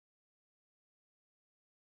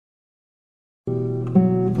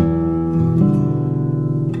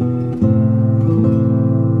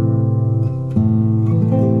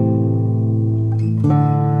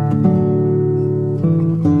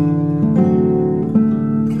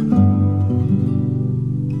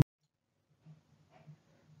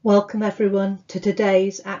Welcome everyone to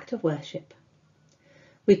today's act of worship.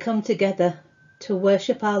 We come together to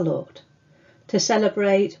worship our Lord, to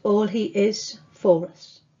celebrate all he is for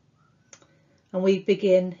us. And we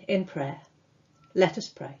begin in prayer. Let us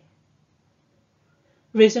pray.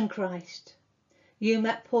 Risen Christ, you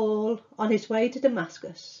met Paul on his way to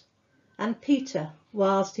Damascus and Peter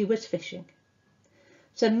whilst he was fishing.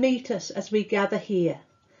 So meet us as we gather here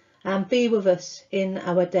and be with us in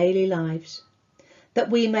our daily lives, that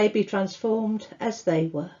we may be transformed as they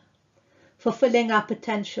were, fulfilling our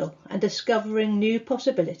potential and discovering new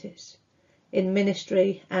possibilities in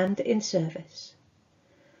ministry and in service.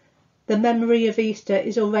 The memory of Easter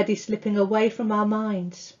is already slipping away from our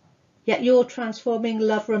minds, yet your transforming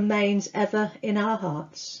love remains ever in our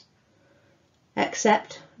hearts.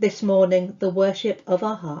 Accept this morning the worship of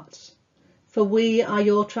our hearts, for we are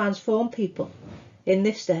your transformed people in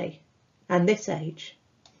this day and this age.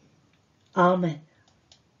 Amen.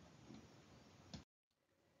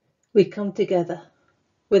 We come together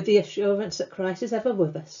with the assurance that Christ is ever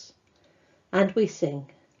with us, and we sing,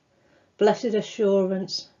 Blessed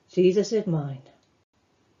Assurance, Jesus is mine.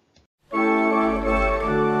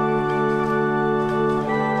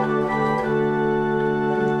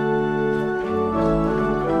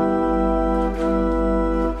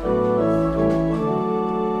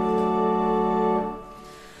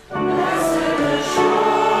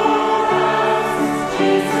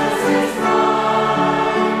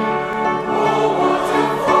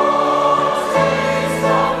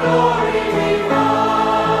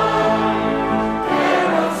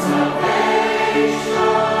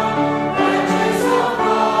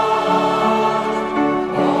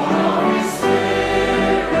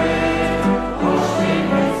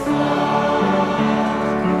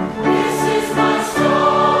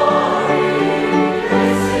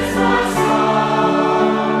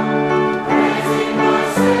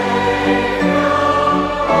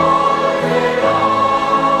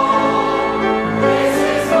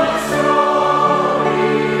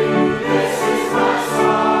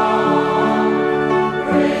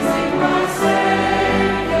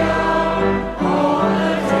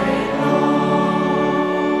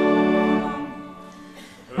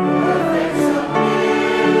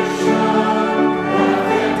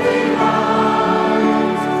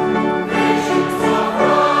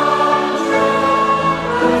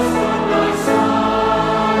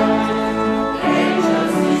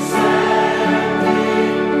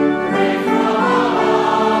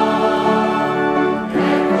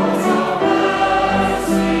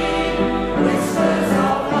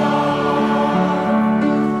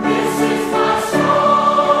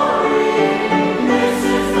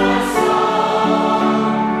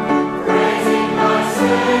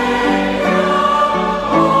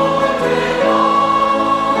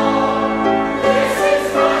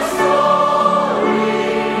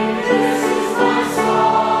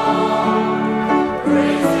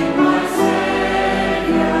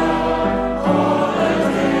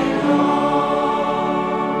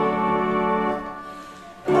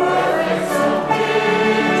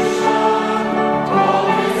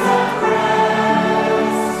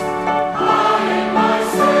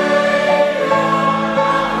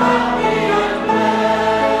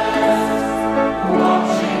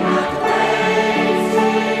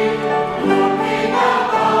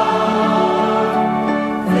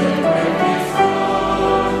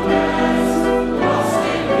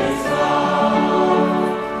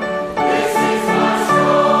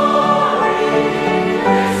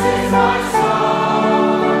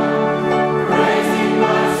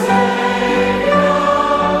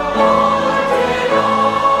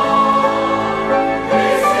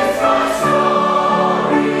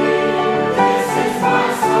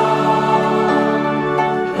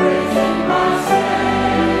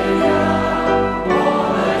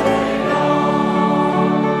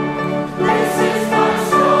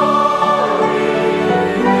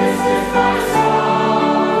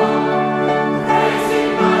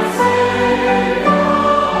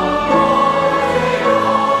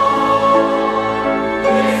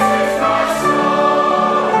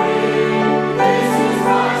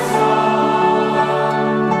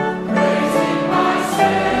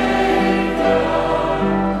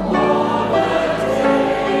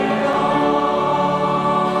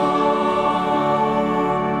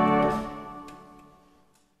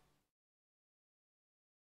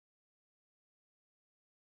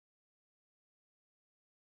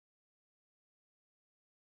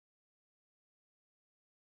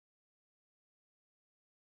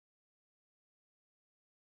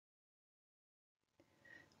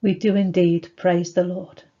 We do indeed praise the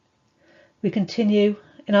Lord. We continue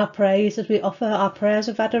in our praise as we offer our prayers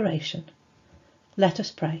of adoration. Let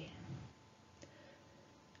us pray.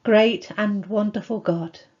 Great and wonderful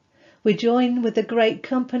God, we join with the great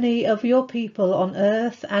company of your people on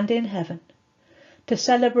earth and in heaven to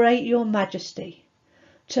celebrate your majesty,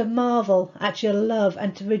 to marvel at your love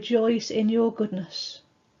and to rejoice in your goodness.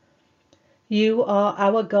 You are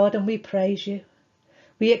our God and we praise you.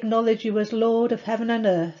 We acknowledge you as Lord of heaven and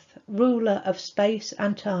earth, ruler of space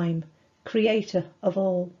and time, creator of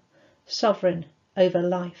all, sovereign over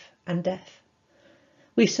life and death.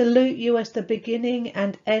 We salute you as the beginning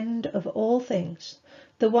and end of all things,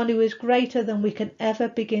 the one who is greater than we can ever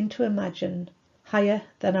begin to imagine, higher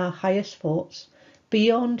than our highest thoughts,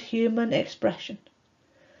 beyond human expression.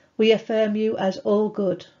 We affirm you as all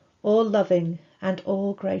good, all loving, and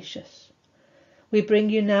all gracious. We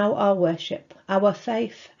bring you now our worship, our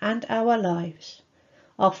faith, and our lives,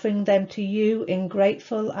 offering them to you in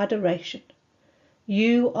grateful adoration.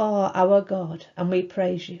 You are our God, and we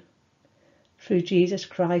praise you. Through Jesus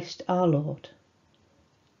Christ our Lord.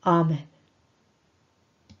 Amen.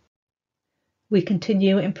 We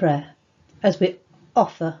continue in prayer as we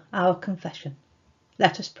offer our confession.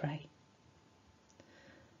 Let us pray.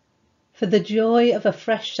 For the joy of a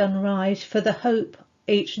fresh sunrise, for the hope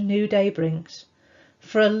each new day brings,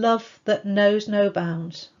 for a love that knows no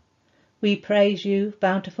bounds, we praise you,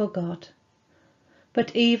 bountiful God.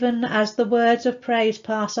 But even as the words of praise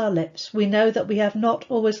pass our lips, we know that we have not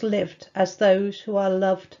always lived as those who are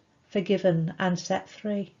loved, forgiven, and set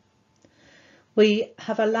free. We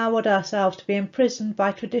have allowed ourselves to be imprisoned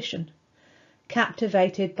by tradition,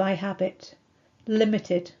 captivated by habit,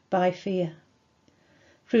 limited by fear.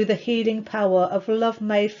 Through the healing power of love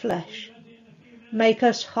made flesh, make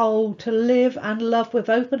us whole to live and love with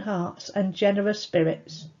open hearts and generous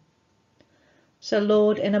spirits. So,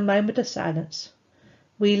 Lord, in a moment of silence,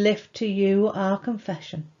 we lift to you our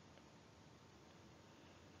confession.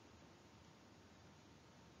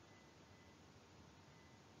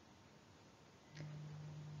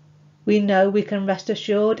 We know we can rest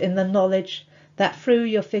assured in the knowledge that through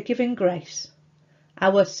your forgiving grace,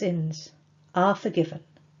 our sins are forgiven.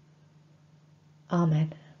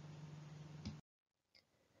 Amen.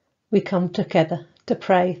 We come together to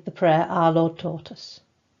pray the prayer our Lord taught us.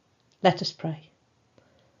 Let us pray.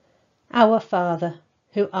 Our Father,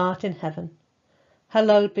 who art in heaven,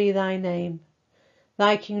 hallowed be thy name.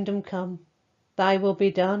 Thy kingdom come, thy will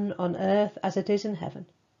be done on earth as it is in heaven.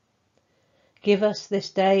 Give us this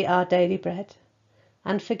day our daily bread,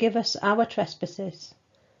 and forgive us our trespasses,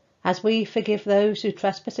 as we forgive those who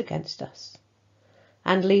trespass against us.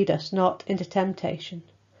 And lead us not into temptation,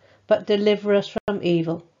 but deliver us from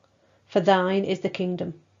evil. For thine is the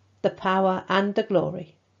kingdom, the power, and the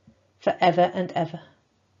glory, for ever and ever.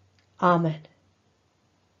 Amen.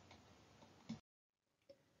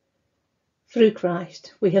 Through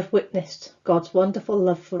Christ we have witnessed God's wonderful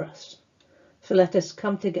love for us. So let us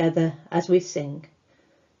come together as we sing.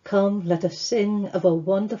 Come, let us sing of a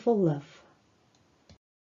wonderful love.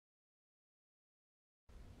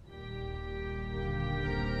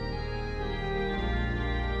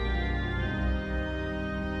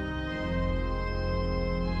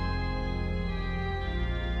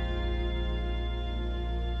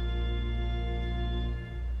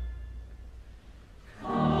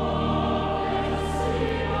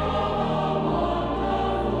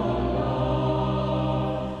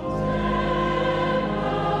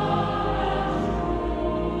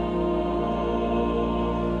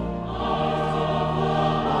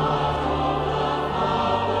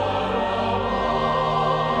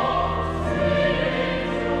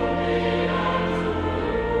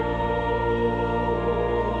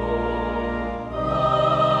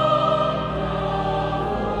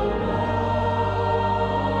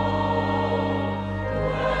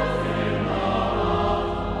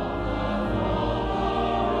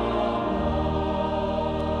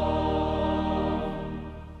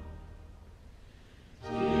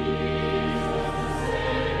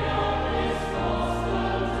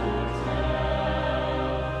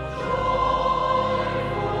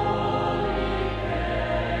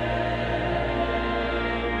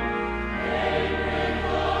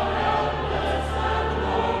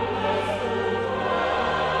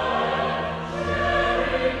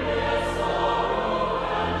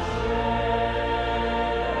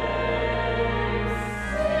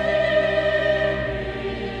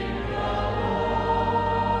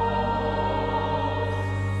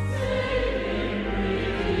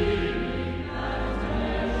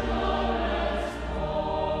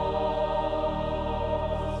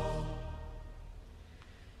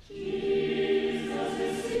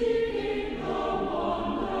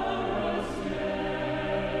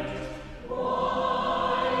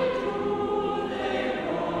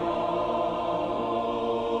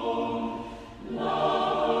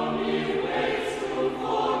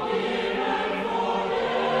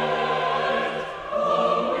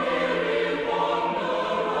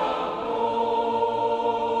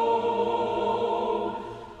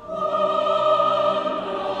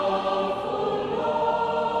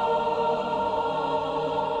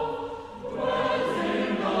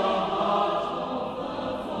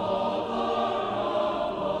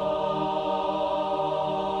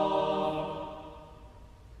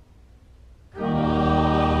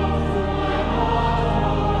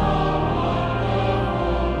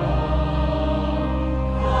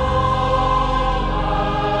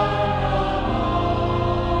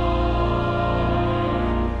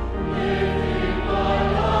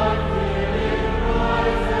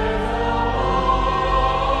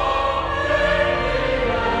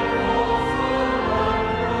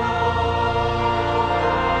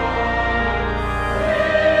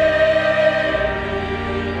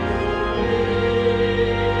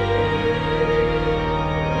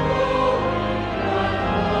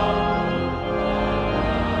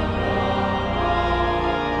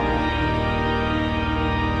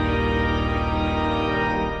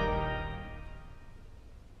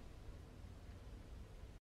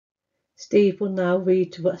 Steve will now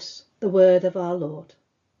read to us the word of our Lord.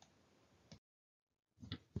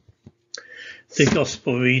 The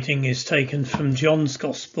Gospel reading is taken from John's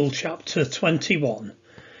Gospel, chapter 21,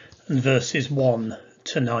 and verses 1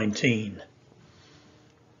 to 19.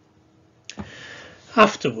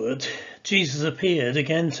 Afterward, Jesus appeared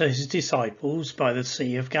again to his disciples by the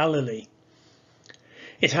Sea of Galilee.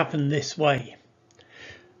 It happened this way.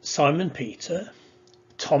 Simon Peter,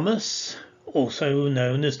 Thomas, also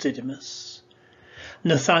known as Didymus,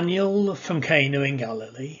 Nathanael from Cana in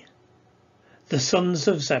Galilee, the sons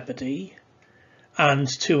of Zebedee, and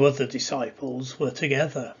 2 other disciples were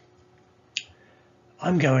together.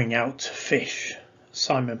 "I'm going out to fish,"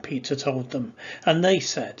 Simon Peter told them, and they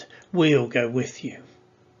said, "We'll go with you."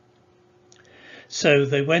 So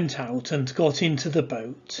they went out and got into the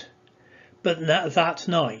boat, but that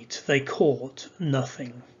night they caught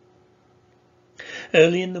nothing.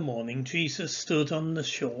 Early in the morning Jesus stood on the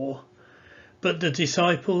shore, but the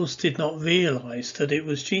disciples did not realize that it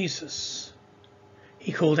was Jesus.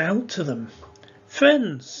 He called out to them,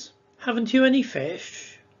 "Friends, haven't you any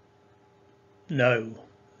fish?" "No,"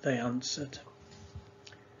 they answered.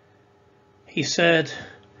 He said,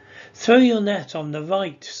 "Throw your net on the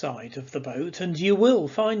right side of the boat and you will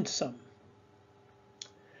find some."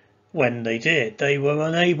 When they did, they were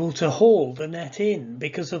unable to haul the net in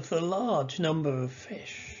because of the large number of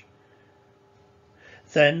fish.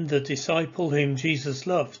 Then the disciple whom Jesus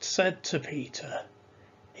loved said to Peter,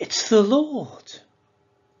 "It's the Lord."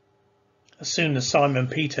 As soon as Simon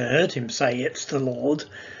Peter heard him say, "It's the Lord,"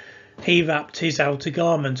 he wrapped his outer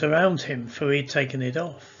garment around him, for he'd taken it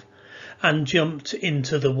off, and jumped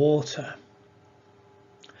into the water.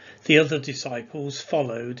 The other disciples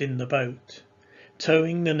followed in the boat,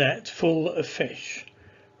 towing the net full of fish,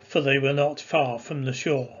 for they were not far from the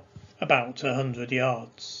shore, about 100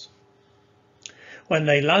 yards. When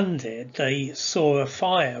they landed, they saw a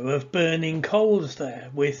fire of burning coals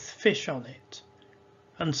there with fish on it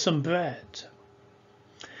and some bread.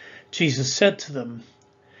 Jesus said to them,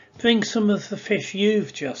 "Bring some of the fish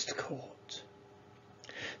you've just caught."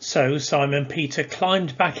 So Simon Peter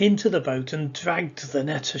climbed back into the boat and dragged the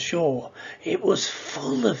net ashore. It was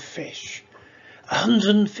full of fish,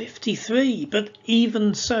 153, but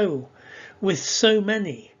even so, with so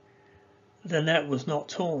many, the net was not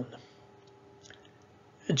torn.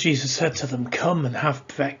 Jesus said to them, "Come and have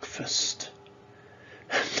breakfast."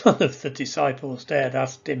 None of the disciples dared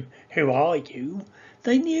ask him, "Who are you?"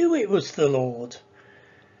 They knew it was the Lord.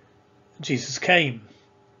 Jesus came,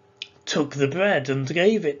 took the bread and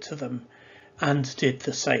gave it to them, and did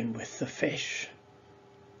the same with the fish.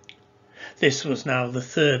 This was now the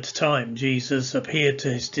 3rd time Jesus appeared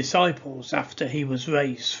to his disciples after he was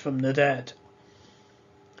raised from the dead.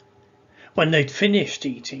 When they'd finished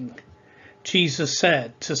eating, Jesus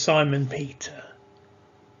said to Simon Peter,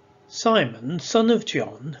 "Simon, son of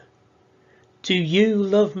John, do you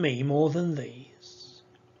love me more than these?"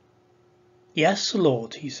 "Yes,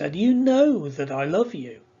 Lord," he said, "you know that I love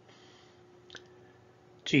you."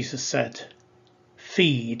 Jesus said,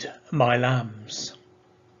 "Feed my lambs."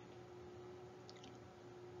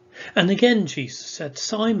 And again Jesus said,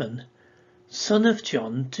 "Simon, son of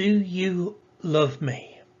John, do you love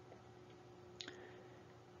me?"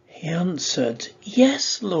 He answered,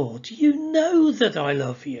 "Yes, Lord, you know that I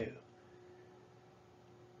love you."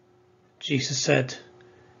 Jesus said,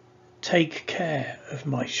 "Take care of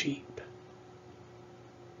my sheep."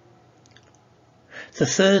 The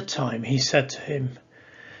 3rd time he said to him,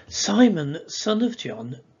 "Simon, son of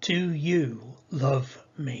John, do you love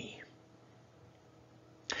me?"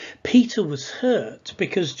 Peter was hurt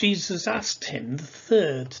because Jesus asked him the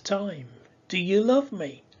 3rd time, "Do you love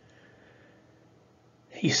me?"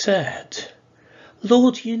 He said,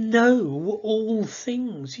 "Lord, you know all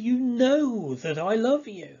things. You know that I love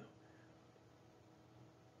you."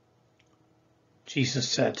 Jesus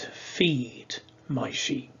said, "Feed my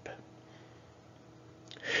sheep.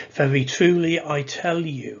 Very truly I tell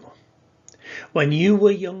you, when you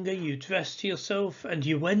were younger you dressed yourself and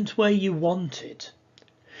you went where you wanted.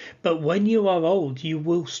 But when you are old you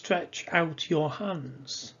will stretch out your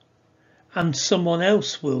hands, and someone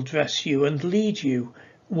else will dress you and lead you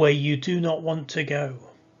where you do not want to go."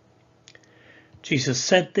 Jesus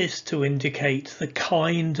said this to indicate the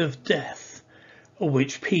kind of death of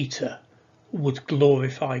which Peter would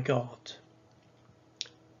glorify God.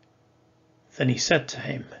 Then he said to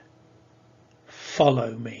him,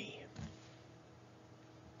 "Follow me."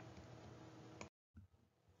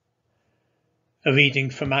 A reading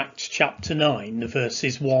from Acts chapter 9,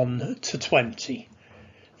 verses 1 to 20.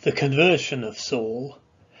 The conversion of Saul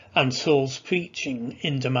and Saul's preaching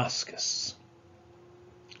in Damascus.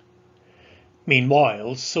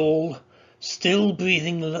 Meanwhile, Saul, still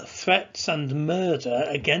breathing threats and murder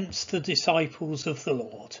against the disciples of the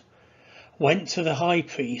Lord, went to the high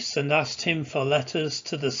priest and asked him for letters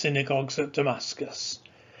to the synagogues at Damascus,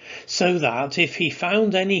 so that if he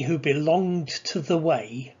found any who belonged to the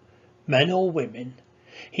way, men or women,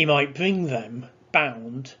 he might bring them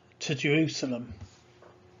bound to Jerusalem.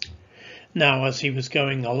 Now as he was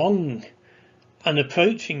going along and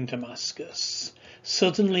approaching Damascus,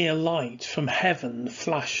 suddenly a light from heaven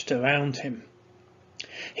flashed around him.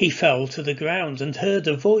 He fell to the ground and heard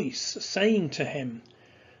a voice saying to him,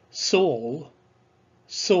 "Saul,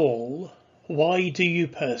 Saul, why do you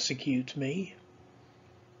persecute me?"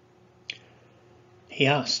 He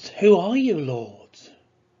asked, "Who are you, Lord?"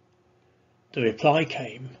 The reply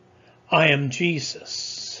came, "I am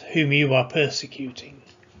Jesus, whom you are persecuting.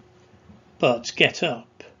 But get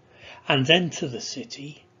up and enter the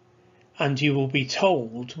city, and you will be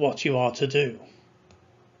told what you are to do."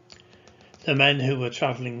 The men who were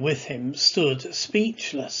travelling with him stood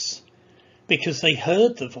speechless, because they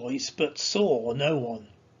heard the voice but saw no one.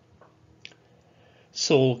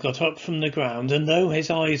 Saul got up from the ground, and though his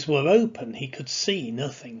eyes were open, he could see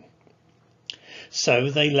nothing. So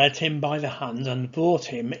they led him by the hand and brought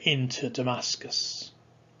him into Damascus.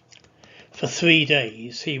 For 3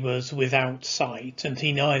 days he was without sight, and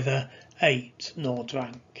he neither ate nor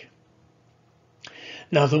drank.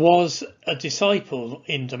 Now there was a disciple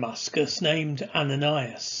in Damascus named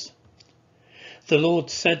Ananias. The Lord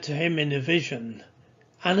said to him in a vision,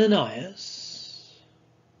 "Ananias?"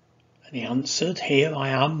 And he answered, "Here I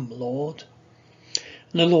am, Lord."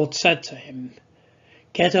 And the Lord said to him,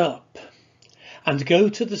 "Get up and go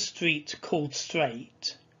to the street called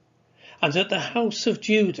Straight, and at the house of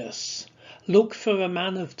Judas look for a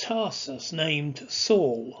man of Tarsus named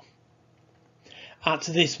Saul. At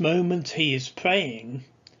this moment he is praying,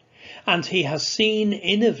 and he has seen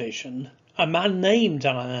in a vision a man named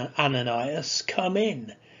Ananias come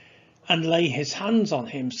in and lay his hands on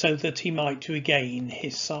him so that he might regain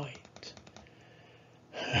his sight."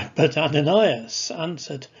 But Ananias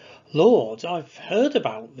answered, "Lord, I've heard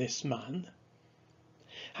about this man,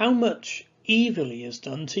 how much evil he has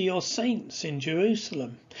done to your saints in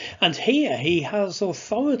Jerusalem, and here he has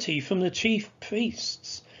authority from the chief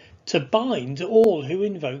priests to bind all who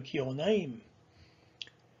invoke your name."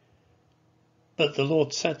 But the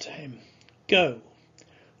Lord said to him, "Go,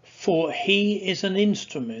 for he is an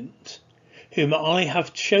instrument whom I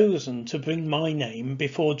have chosen to bring my name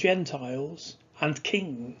before Gentiles and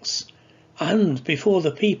kings and before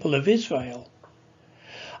the people of Israel.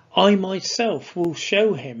 I myself will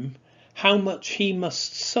show him how much he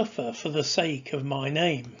must suffer for the sake of my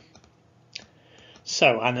name."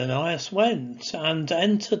 So Ananias went and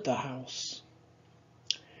entered the house.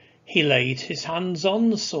 He laid his hands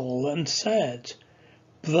on Saul and said,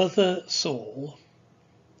 "Brother Saul,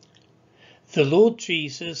 the Lord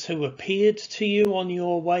Jesus, who appeared to you on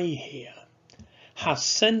your way here, has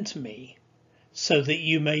sent me so that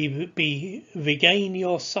you may regain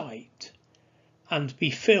your sight and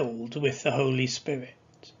be filled with the Holy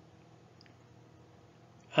Spirit."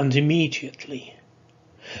 And immediately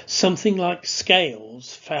something like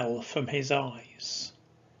scales fell from his eyes,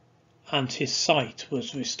 and his sight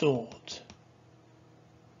was restored.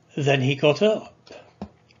 Then he got up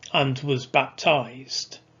and was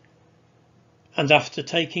baptized, and after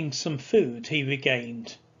taking some food he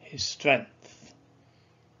regained his strength.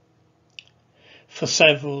 For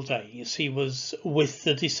several days he was with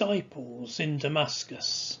the disciples in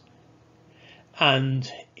Damascus,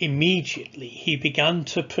 and immediately he began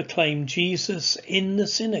to proclaim Jesus in the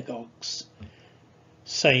synagogues,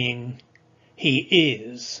 saying, "He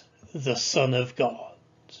is the Son of God."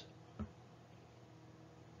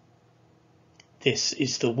 This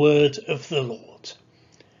is the word of the Lord.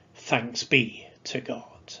 Thanks be to God.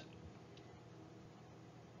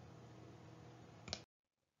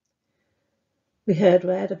 We heard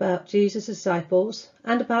read about Jesus' disciples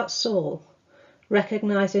and about Saul,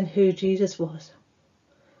 recognising who Jesus was.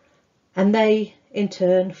 And they, in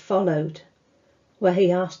turn, followed where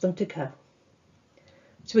he asked them to go.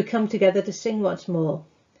 So we come together to sing once more,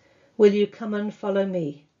 "Will you come and follow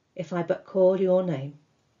me, if I but call your name?"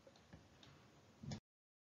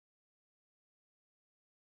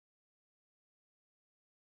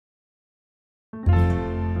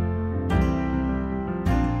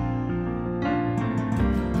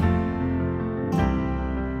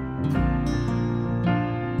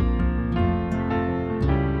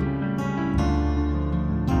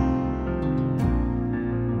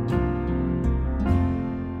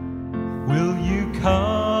 Will you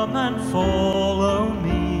come and follow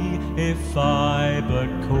me if I but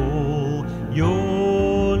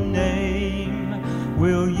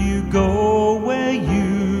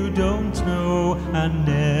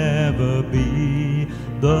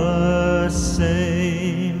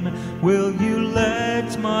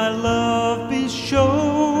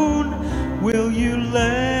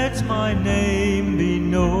my name be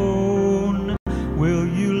known? Will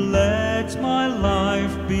you let my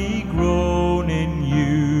life be grown in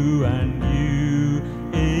you and you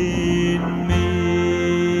in me?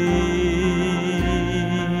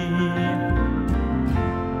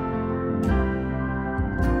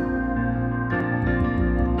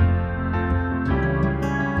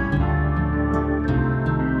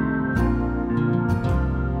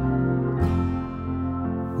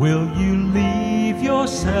 Will you leave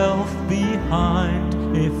yourself behind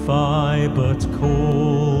if I but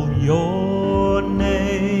call your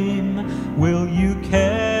name? Will you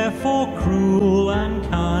care for cruel and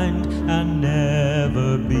kind and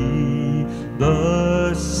never be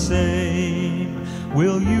the same?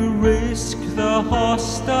 Will you risk the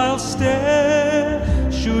hostile stare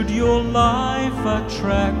should your life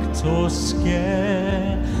attract or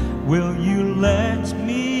scare? Will you let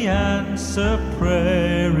me answer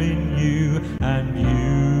prayer in you and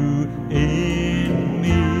you in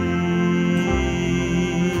me?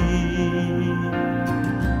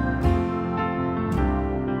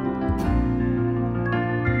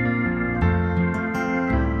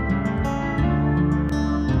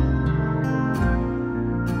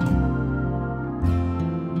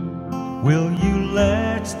 Will you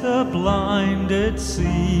let the blinded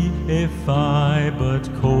see if I but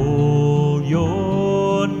call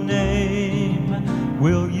your name?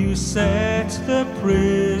 Will you set the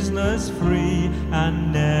prisoners free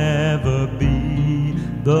and never be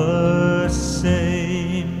the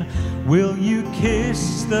same? Will you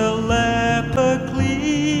kiss the leper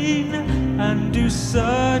clean and do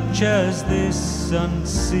such as this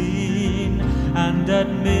unseen and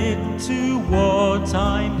admit to what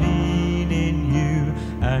I mean in you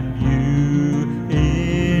and you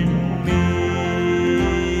in me?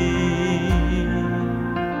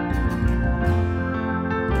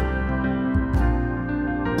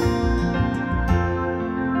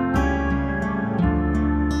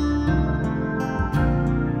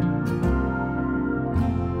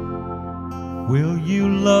 Will you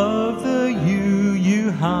love the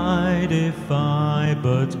you hide if I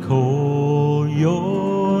but call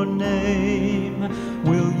your name?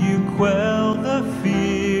 Will you quell the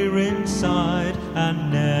fear inside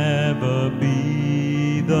and never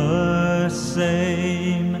be the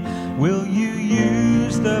same? Will you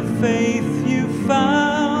use the faith you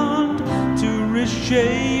found to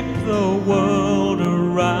reshape the world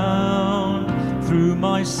around through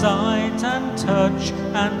my sight and touch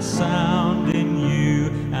and sound in you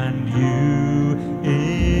and you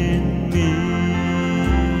in me?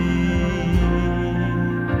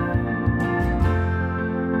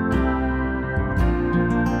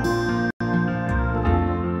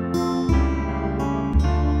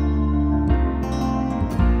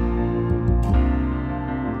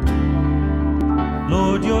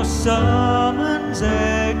 Lord, your summons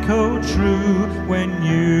echo true when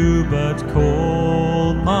you but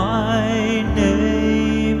call my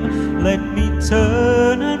name. Let me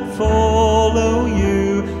turn and follow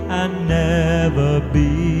you and never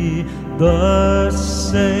be the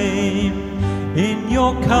same. In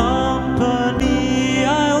your company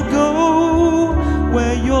I'll go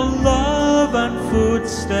where your love and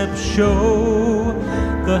footsteps show.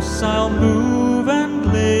 Thus I'll move and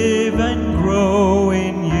live and grow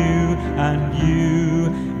in you and you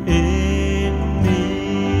in me.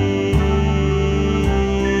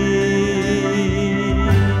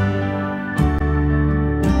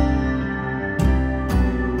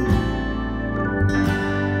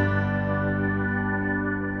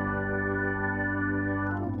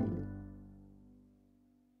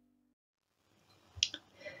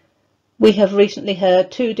 We have recently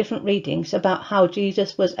heard two different readings about how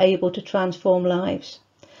Jesus was able to transform lives,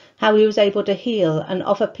 how he was able to heal and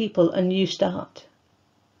offer people a new start.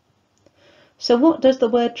 So what does the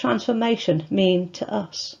word transformation mean to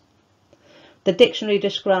us? The dictionary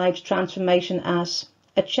describes transformation as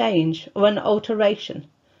a change or an alteration,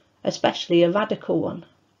 especially a radical one.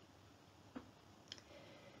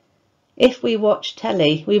 If we watch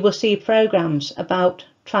telly, we will see programmes about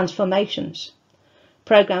transformations.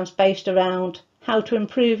 Programmes based around how to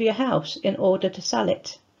improve your house in order to sell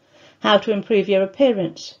it, how to improve your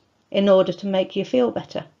appearance in order to make you feel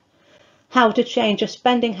better, how to change your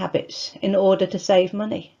spending habits in order to save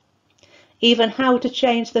money, even how to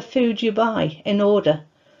change the food you buy in order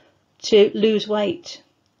to lose weight,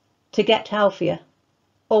 to get healthier,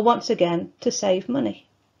 or once again to save money.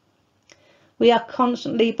 We are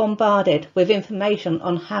constantly bombarded with information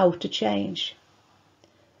on how to change.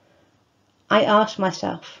 I ask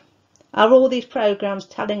myself, are all these programs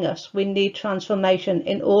telling us we need transformation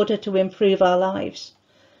in order to improve our lives,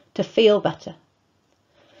 to feel better?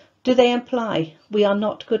 Do they imply we are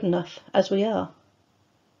not good enough as we are?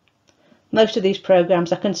 Most of these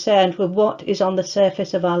programmes are concerned with what is on the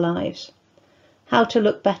surface of our lives, how to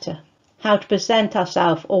look better, how to present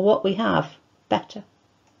ourselves or what we have better.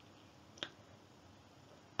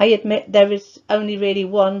 I admit there is only really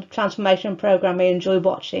one transformation programme I enjoy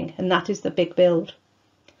watching, and that is The Big Build.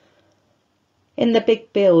 In The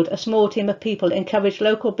Big Build, a small team of people encourage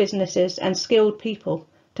local businesses and skilled people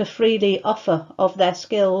to freely offer of their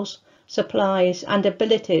skills, supplies and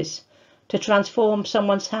abilities to transform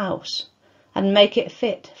someone's house and make it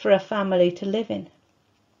fit for a family to live in.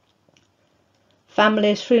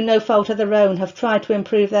 Families, through no fault of their own, have tried to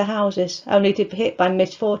improve their houses only to be hit by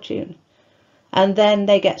misfortune, and then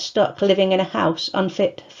they get stuck living in a house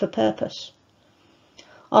unfit for purpose.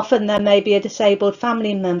 Often there may be a disabled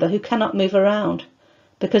family member who cannot move around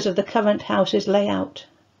because of the current house's layout.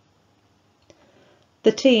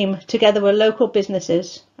 The team, together with local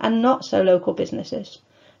businesses and not so local businesses,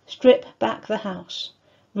 strip back the house,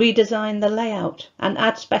 redesign the layout and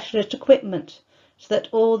add specialist equipment so that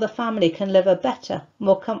all the family can live a better,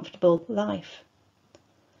 more comfortable life.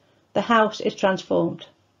 The house is transformed,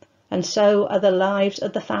 and so are the lives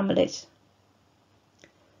of the families.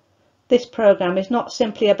 This programme is not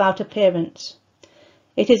simply about appearance.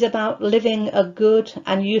 It is about living a good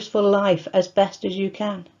and useful life as best as you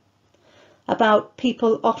can, about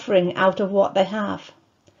people offering out of what they have,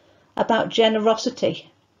 about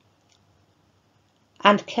generosity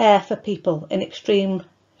and care for people in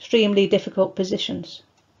extremely difficult positions.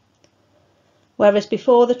 Whereas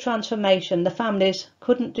before the transformation, the families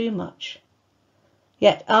couldn't do much.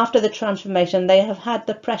 Yet after the transformation, they have had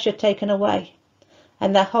the pressure taken away,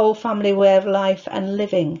 and their whole family way of life and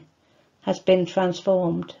living has been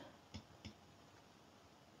transformed.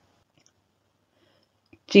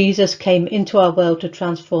 Jesus came into our world to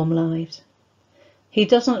transform lives. He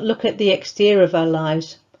doesn't look at the exterior of our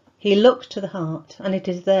lives. He looks to the heart, and it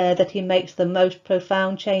is there that he makes the most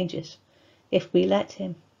profound changes, if we let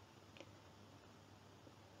him.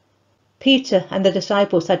 Peter and the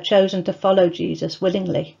disciples had chosen to follow Jesus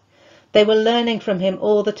willingly. They were learning from him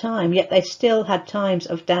all the time, yet they still had times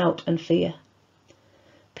of doubt and fear.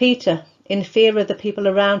 Peter, in fear of the people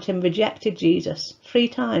around him, rejected Jesus 3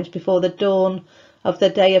 times before the dawn of the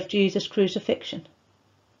day of Jesus' crucifixion.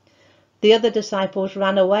 The other disciples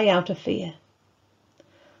ran away out of fear.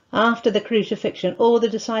 After the crucifixion, all the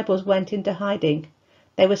disciples went into hiding.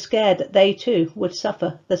 They were scared that they too would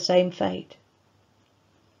suffer the same fate.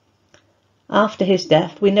 After his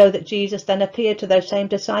death, we know that Jesus then appeared to those same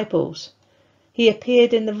disciples. He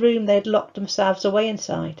appeared in the room they had locked themselves away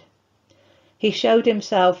inside. He showed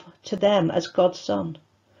himself to them as God's Son,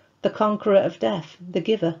 the conqueror of death, the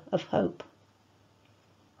giver of hope.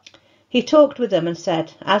 He talked with them and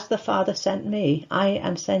said, "As the Father sent me, I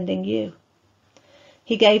am sending you."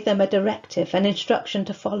 He gave them a directive, an instruction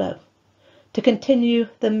to follow, to continue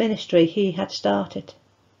the ministry he had started.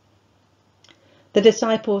 The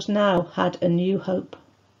disciples now had a new hope.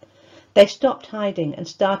 They stopped hiding and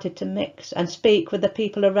started to mix and speak with the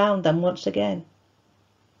people around them once again.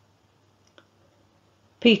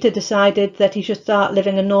 Peter decided that he should start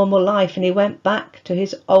living a normal life, and he went back to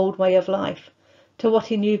his old way of life, to what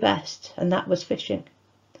he knew best, and that was fishing.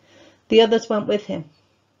 The others went with him.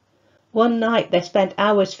 One night they spent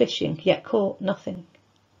hours fishing, yet caught nothing.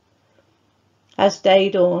 As day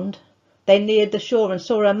dawned, they neared the shore and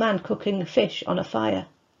saw a man cooking fish on a fire.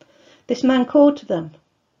 This man called to them,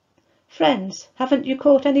 "Friends, haven't you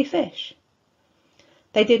caught any fish?"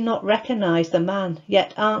 They did not recognize the man,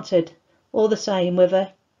 yet answered all the same with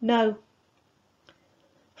a "No."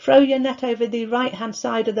 "Throw your net over the right-hand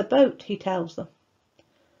side of the boat," he tells them.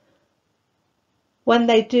 When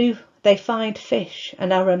they do, they find fish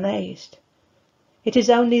and are amazed. It is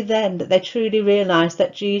only then that they truly realize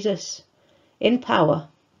that Jesus, in power,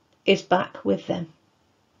 is back with them.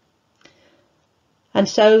 And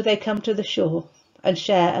so they come to the shore and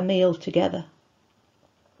share a meal together.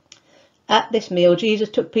 At this meal, Jesus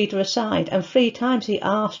took Peter aside, and 3 times he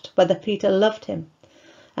asked whether Peter loved him.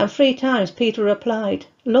 And 3 times Peter replied,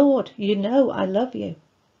 "Lord, you know I love you."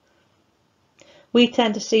 We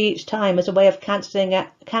tend to see each time as a way of cancelling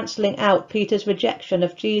out Peter's rejection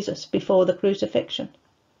of Jesus before the crucifixion.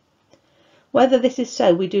 Whether this is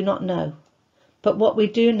so, we do not know. But what we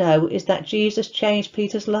do know is that Jesus changed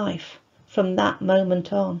Peter's life from that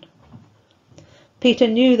moment on. Peter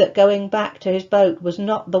knew that going back to his boat was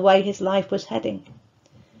not the way his life was heading.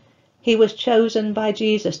 He was chosen by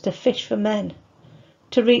Jesus to fish for men,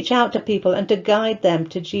 to reach out to people and to guide them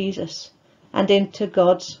to Jesus and into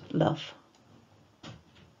God's love.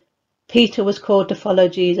 Peter was called to follow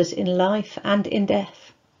Jesus in life and in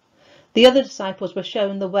death. The other disciples were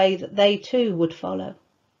shown the way that they too would follow.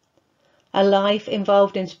 A life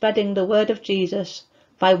involved in spreading the word of Jesus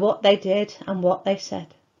by what they did and what they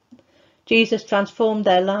said. Jesus transformed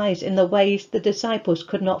their lives in the ways the disciples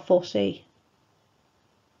could not foresee.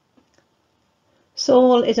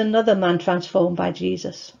 Saul is another man transformed by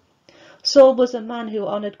Jesus. Saul was a man who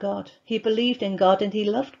honoured God. He believed in God and he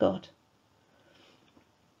loved God.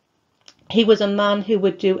 He was a man who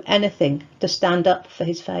would do anything to stand up for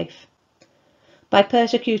his faith. By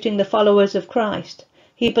persecuting the followers of Christ,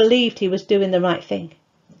 he believed he was doing the right thing.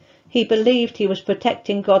 He believed he was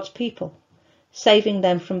protecting God's people, saving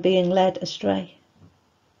them from being led astray.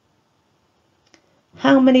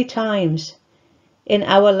 How many times in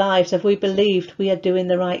our lives have we believed we are doing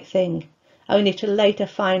the right thing, only to later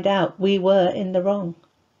find out we were in the wrong?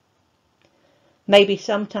 Maybe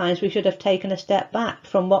sometimes we should have taken a step back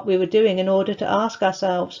from what we were doing in order to ask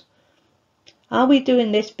ourselves, are we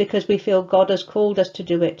doing this because we feel God has called us to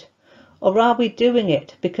do it? Or are we doing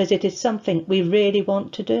it because it is something we really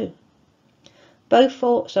want to do? Both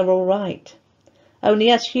thoughts are all right. Only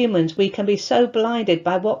as humans we can be so blinded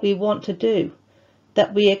by what we want to do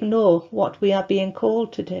that we ignore what we are being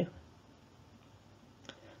called to do.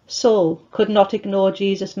 Saul could not ignore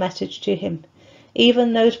Jesus' message to him.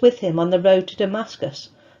 Even those with him on the road to Damascus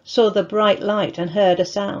saw the bright light and heard a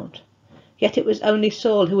sound. Yet it was only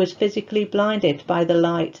Saul who was physically blinded by the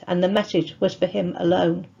light, and the message was for him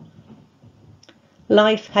alone.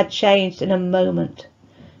 Life had changed in a moment.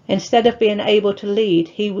 Instead of being able to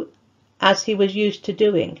lead as he was used to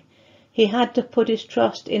doing, he had to put his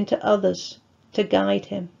trust into others to guide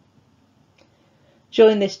him.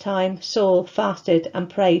 During this time, Saul fasted and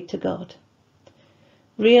prayed to God.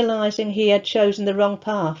 Realizing he had chosen the wrong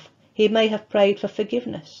path, he may have prayed for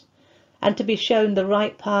forgiveness and to be shown the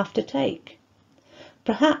right path to take.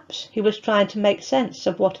 Perhaps he was trying to make sense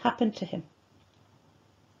of what happened to him.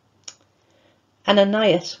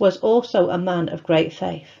 Ananias was also a man of great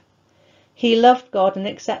faith. He loved God and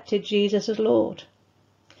accepted Jesus as Lord.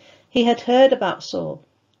 He had heard about Saul.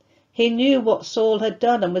 He knew what Saul had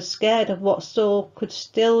done and was scared of what Saul could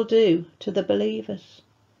still do to the believers.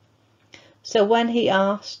 So when he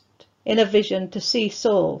asked in a vision to see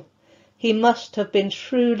Saul, he must have been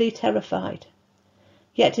truly terrified.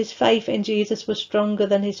 Yet his faith in Jesus was stronger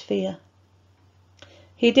than his fear.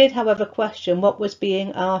 He did, however, question what was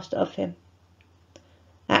being asked of him.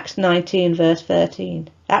 Acts 9, verse 13.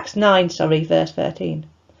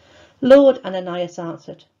 Lord, Ananias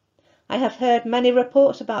answered, I have heard many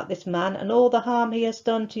reports about this man and all the harm he has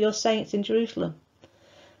done to your saints in Jerusalem.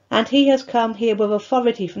 And he has come here with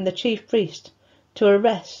authority from the chief priest to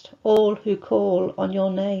arrest all who call on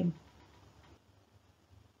your name.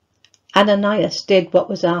 Ananias did what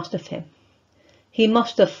was asked of him. He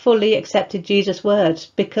must have fully accepted Jesus'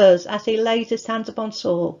 words, because as he lays his hands upon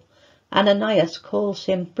Saul, Ananias calls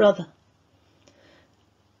him brother.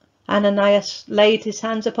 Ananias laid his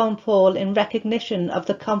hands upon Paul in recognition of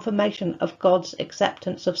the confirmation of God's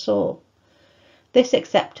acceptance of Saul. This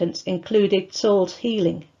acceptance included Saul's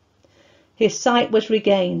healing. His sight was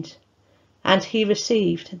regained, and he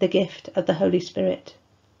received the gift of the Holy Spirit.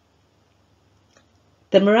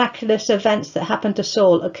 The miraculous events that happened to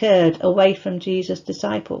Saul occurred away from Jesus'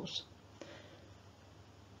 disciples.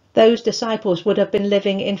 Those disciples would have been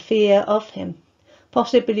living in fear of him,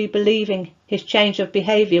 possibly believing his change of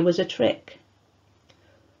behaviour was a trick.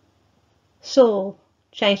 Saul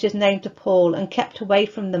changed his name to Paul and kept away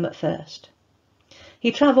from them at first.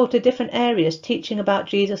 He travelled to different areas teaching about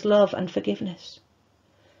Jesus' love and forgiveness.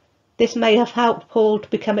 This may have helped Paul to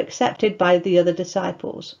become accepted by the other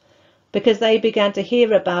disciples, because they began to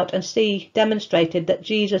hear about and see demonstrated that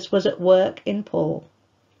Jesus was at work in Paul.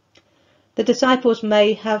 The disciples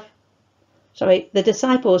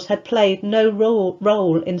had played no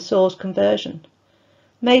role in Saul's conversion.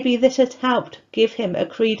 Maybe this had helped give him a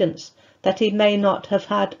credence that he may not have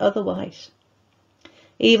had otherwise.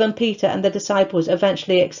 Even Peter and the disciples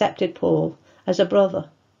eventually accepted Paul as a brother,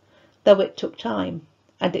 though it took time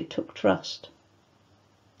and it took trust.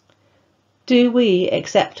 Do we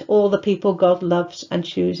accept all the people God loves and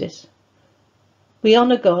chooses? We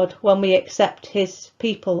honour God when we accept his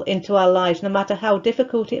people into our lives, no matter how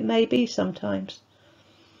difficult it may be sometimes.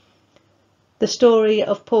 The story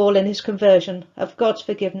of Paul and his conversion, of God's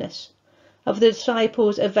forgiveness, of the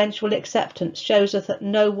disciples' eventual acceptance shows us that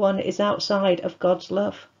no one is outside of God's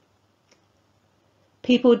love.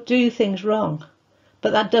 People do things wrong,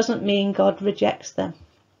 but that doesn't mean God rejects them.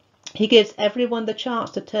 He gives everyone the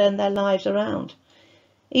chance to turn their lives around.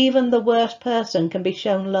 Even the worst person can be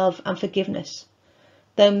shown love and forgiveness,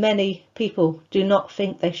 though many people do not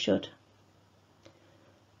think they should.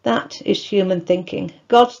 That is human thinking.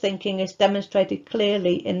 God's thinking is demonstrated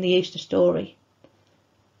clearly in the Easter story.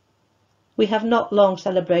 We have not long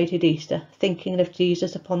celebrated Easter thinking of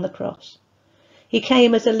Jesus upon the cross. He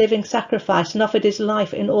came as a living sacrifice and offered his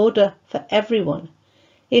life in order for everyone,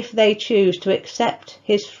 if they choose to accept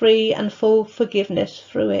his free and full forgiveness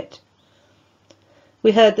through it.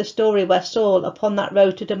 We heard the story where Saul, upon that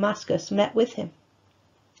road to Damascus, met with him.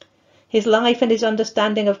 His life and his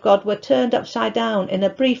understanding of God were turned upside down in a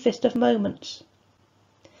briefest of moments.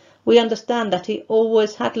 We understand that he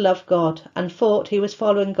always had loved God and thought he was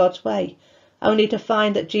following God's way, only to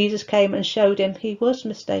find that Jesus came and showed him he was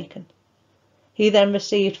mistaken. He then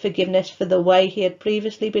received forgiveness for the way he had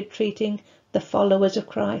previously been treating the followers of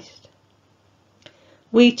Christ.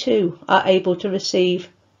 We too are able to receive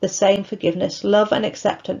the same forgiveness, love and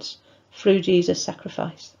acceptance through Jesus'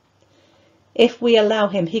 sacrifice. If we allow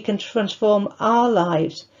him, he can transform our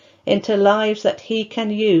lives into lives that he can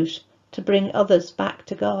use to bring others back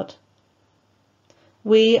to God.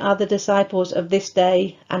 We are the disciples of this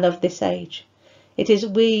day and of this age. It is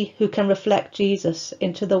we who can reflect Jesus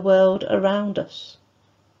into the world around us.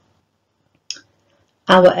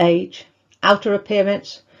 Our age, outer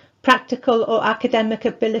appearance, practical or academic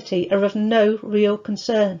ability are of no real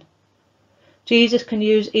concern. Jesus can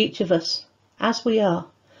use each of us, as we are,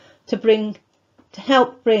 to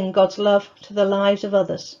help bring God's love to the lives of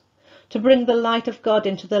others, to bring the light of God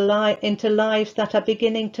into lives that are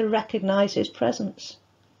beginning to recognise his presence.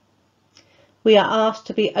 We are asked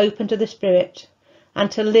to be open to the Spirit and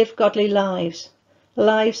to live godly lives,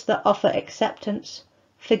 lives that offer acceptance,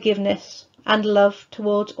 forgiveness and love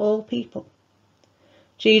towards all people.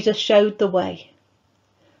 Jesus showed the way.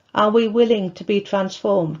 Are we willing to be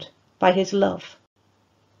transformed by his love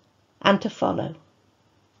and to follow?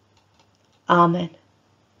 Amen.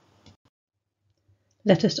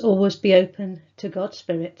 Let us always be open to God's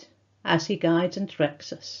Spirit as he guides and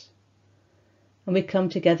directs us. And we come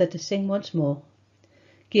together to sing once more.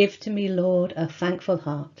 Give to me, Lord, a thankful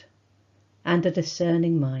heart and a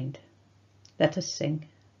discerning mind. Let us sing.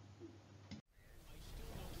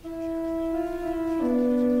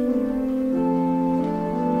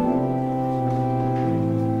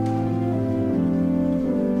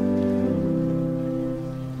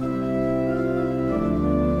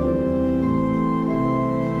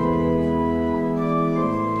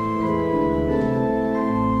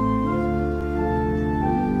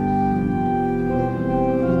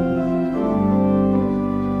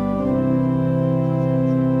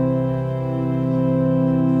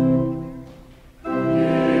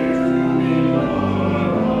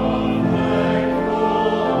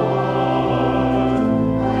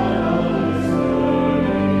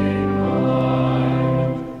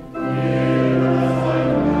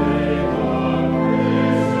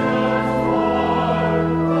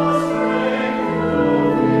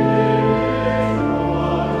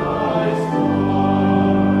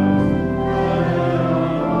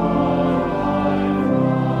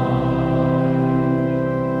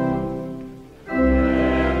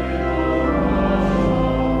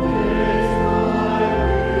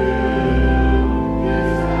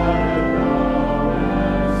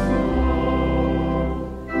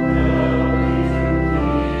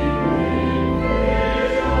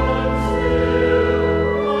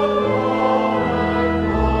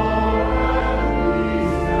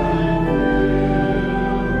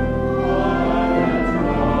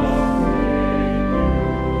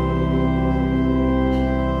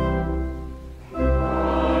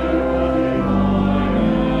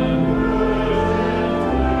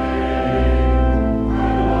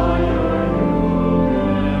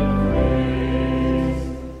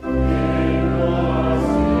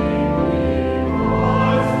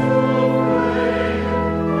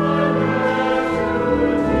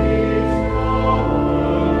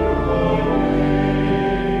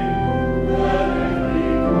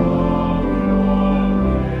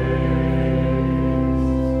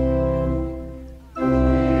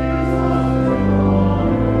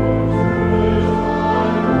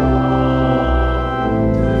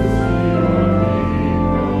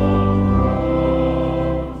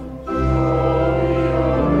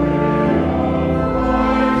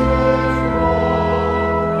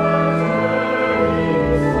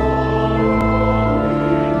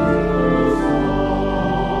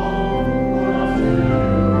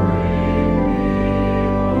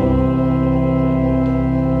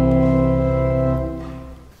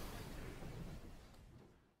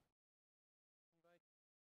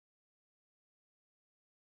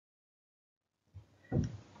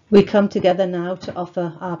 We come together now to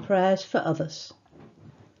offer our prayers for others.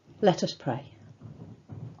 Let us pray.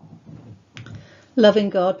 Loving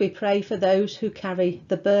God, we pray for those who carry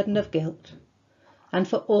the burden of guilt and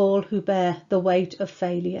for all who bear the weight of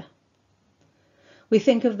failure. We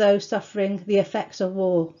think of those suffering the effects of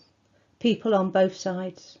war, people on both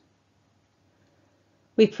sides.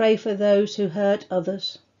 We pray for those who hurt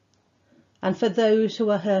others and for those who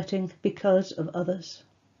are hurting because of others,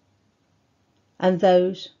 and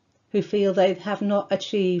those who feel they have not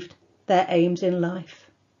achieved their aims in life.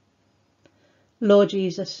 Lord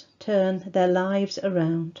Jesus, turn their lives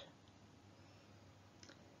around.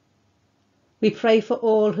 We pray for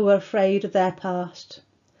all who are afraid of their past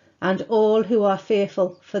and all who are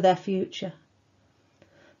fearful for their future.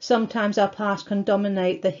 Sometimes our past can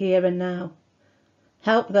dominate the here and now.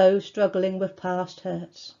 Help those struggling with past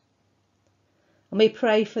hurts. And we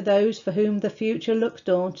pray for those for whom the future looks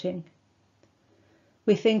daunting.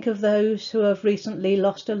 We think of those who have recently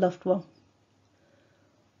lost a loved one,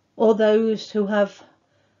 or those who have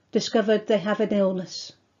discovered they have an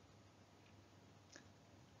illness.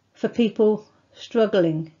 For people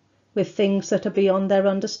struggling with things that are beyond their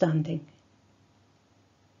understanding.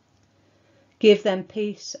 Give them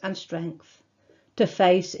peace and strength to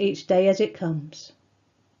face each day as it comes.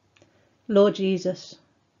 Lord Jesus,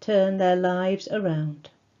 turn their lives around.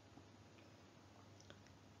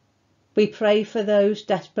 We pray for those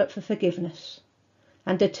desperate for forgiveness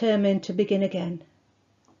and determined to begin again.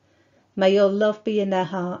 May your love be in their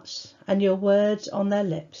hearts and your words on their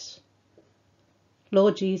lips.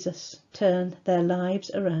 Lord Jesus, turn their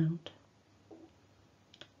lives around.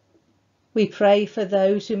 We pray for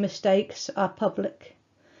those whose mistakes are public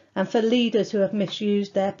and for leaders who have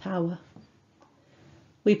misused their power.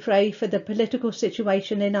 We pray for the political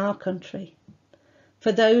situation in our country,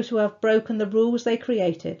 for those who have broken the rules they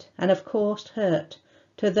created and have caused hurt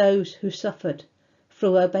to those who suffered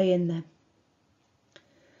through obeying them.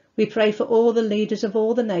 We pray for all the leaders of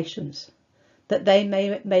all the nations, that they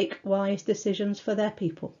may make wise decisions for their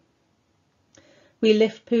people. We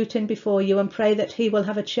lift Putin before you and pray that he will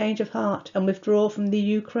have a change of heart and withdraw from the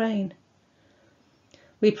Ukraine.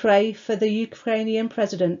 We pray for the Ukrainian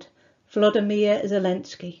President, Volodymyr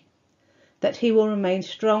Zelensky, that he will remain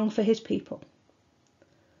strong for his people.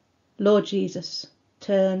 Lord Jesus,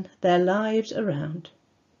 turn their lives around.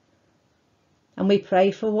 And we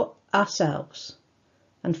pray for ourselves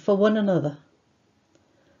and for one another.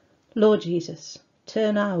 Lord Jesus,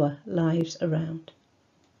 turn our lives around.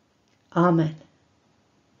 Amen.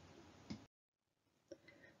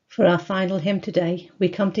 For our final hymn today, we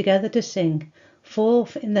come together to sing,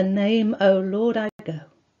 "Forth in the name, O Lord, I go."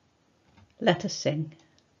 Let us sing.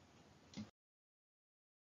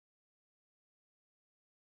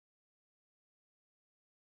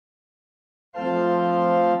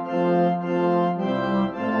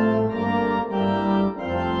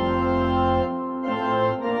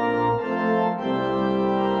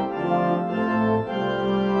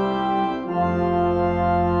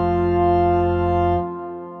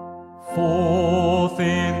 Forth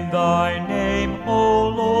in thy name, O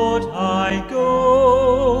Lord, I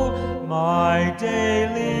go, my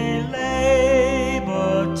daily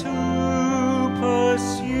labor to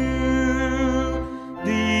pursue,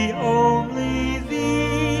 the only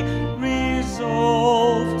thee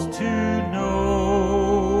resolved to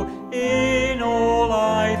know, in all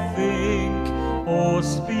I think or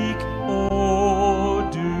speak or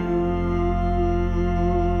do.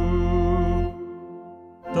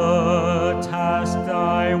 The task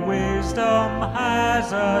thy wisdom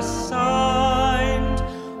has assigned,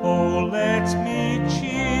 oh, let me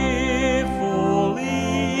cheerfully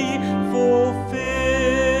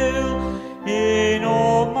fulfill. In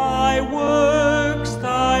all my works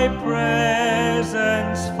thy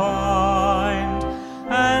presence find,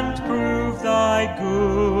 and prove thy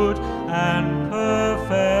good and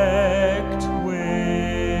perfect will.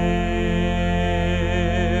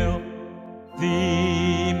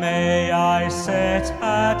 Thee may I set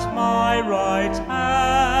at my right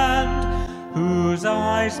hand, whose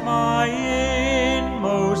eyes my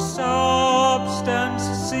inmost substance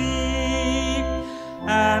see,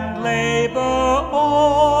 and labor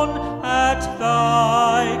on at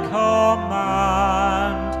thy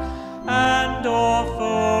command, and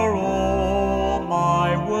offer all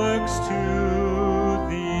my works to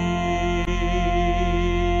thee.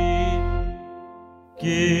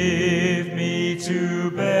 Give me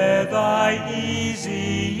to bear thy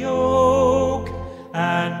easy yoke,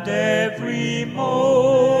 and every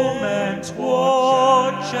moment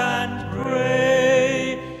watch and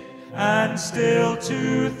pray, and still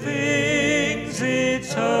to things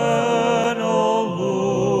eternal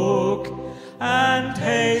look, and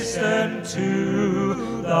hasten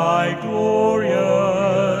to thy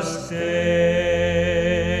glorious day.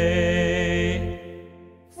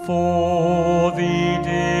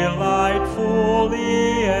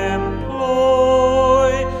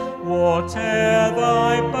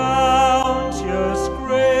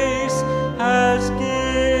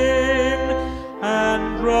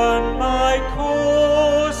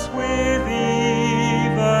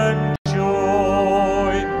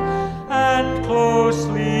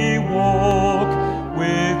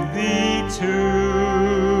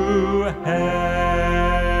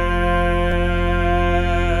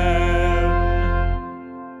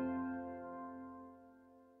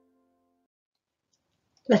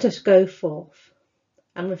 Let us go forth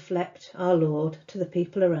and reflect our Lord to the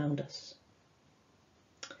people around us.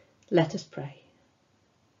 Let us pray.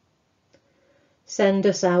 Send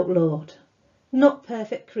us out, Lord, not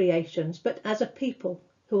perfect creations, but as a people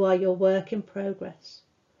who are your work in progress.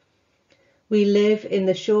 We live in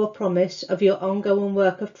the sure promise of your ongoing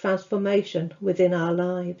work of transformation within our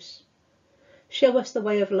lives. Show us the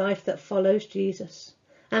way of life that follows Jesus,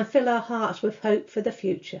 and fill our hearts with hope for the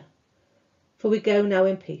future. For we go now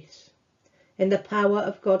in peace, in the power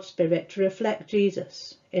of God's Spirit, to reflect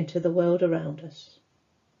Jesus into the world around us.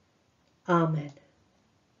 Amen.